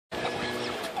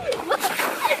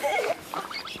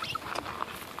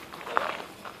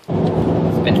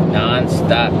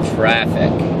non-stop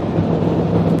traffic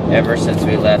ever since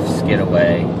we left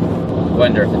Skidaway.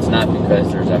 Wonder if it's not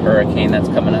because there's a hurricane that's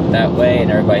coming up that way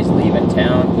and everybody's leaving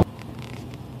town.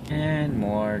 And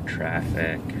more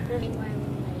traffic.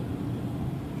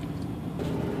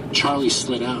 Charlie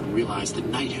slid out and realized that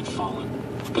night had fallen,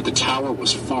 but the tower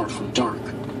was far from dark.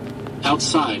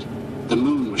 Outside, the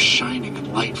moon was shining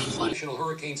and light flooded.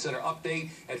 Hurricane Center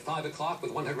update at 5 o'clock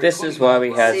with 120. This is why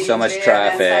we had so much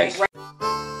traffic.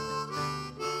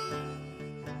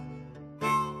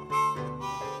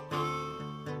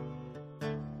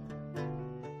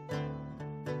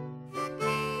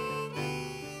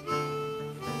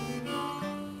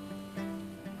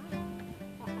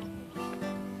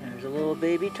 There's a little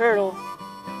baby turtle.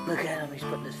 Look at him, he's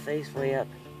putting his face way up.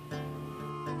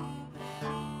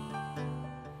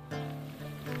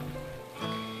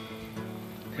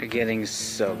 They're getting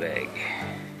so big.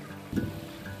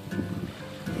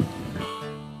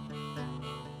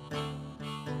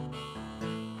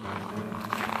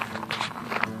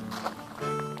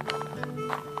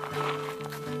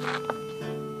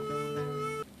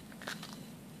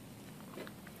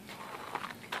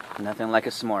 Nothing like a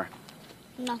s'more.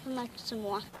 Nothing like some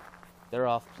more. They're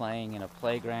off playing in a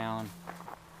playground.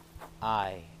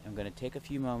 I am going to take a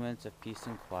few moments of peace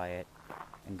and quiet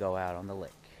and go out on the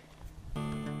lake.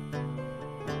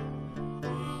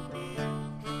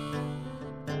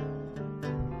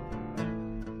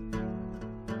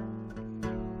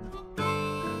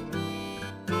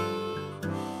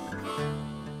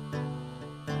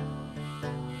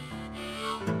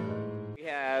 We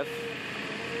have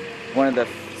one of the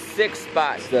 6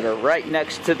 spots that are right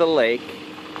next to the lake,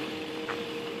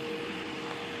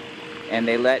 and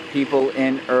they let people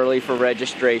in early for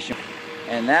registration.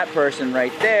 And that person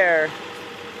right there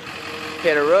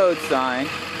hit a road sign.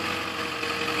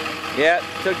 Yep,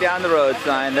 took down the road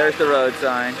sign. There's the road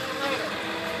sign.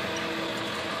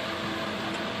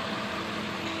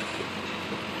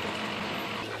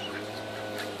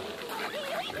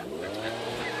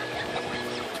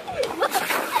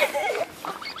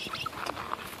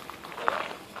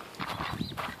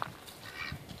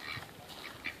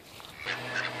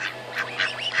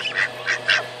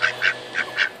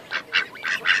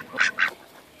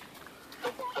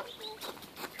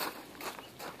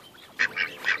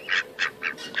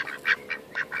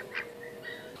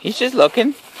 He's just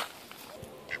looking.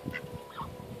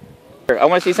 I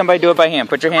want to see somebody do it by hand.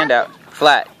 Put your hand out.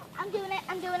 Flat. I'm doing it.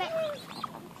 I'm doing it.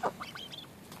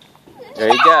 There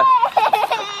you go.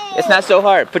 It's not so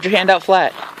hard. Put your hand out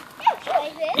flat.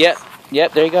 Like this? Yep.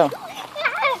 Yep, there you go.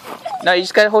 No, you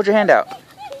just got to hold your hand out.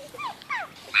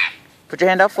 Put your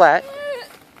hand out flat.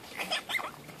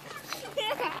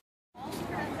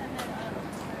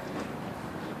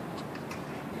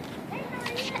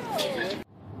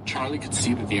 Charlie could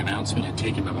see that the announcement had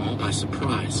taken them all by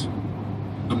surprise.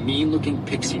 A mean-looking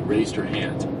pixie raised her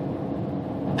hand.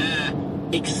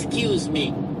 Excuse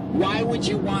me, why would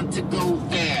you want to go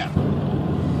there?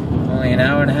 Only an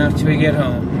hour and a half till we get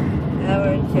home. Hour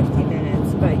and 50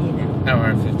 minutes, but you know. Hour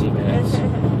and 50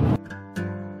 minutes.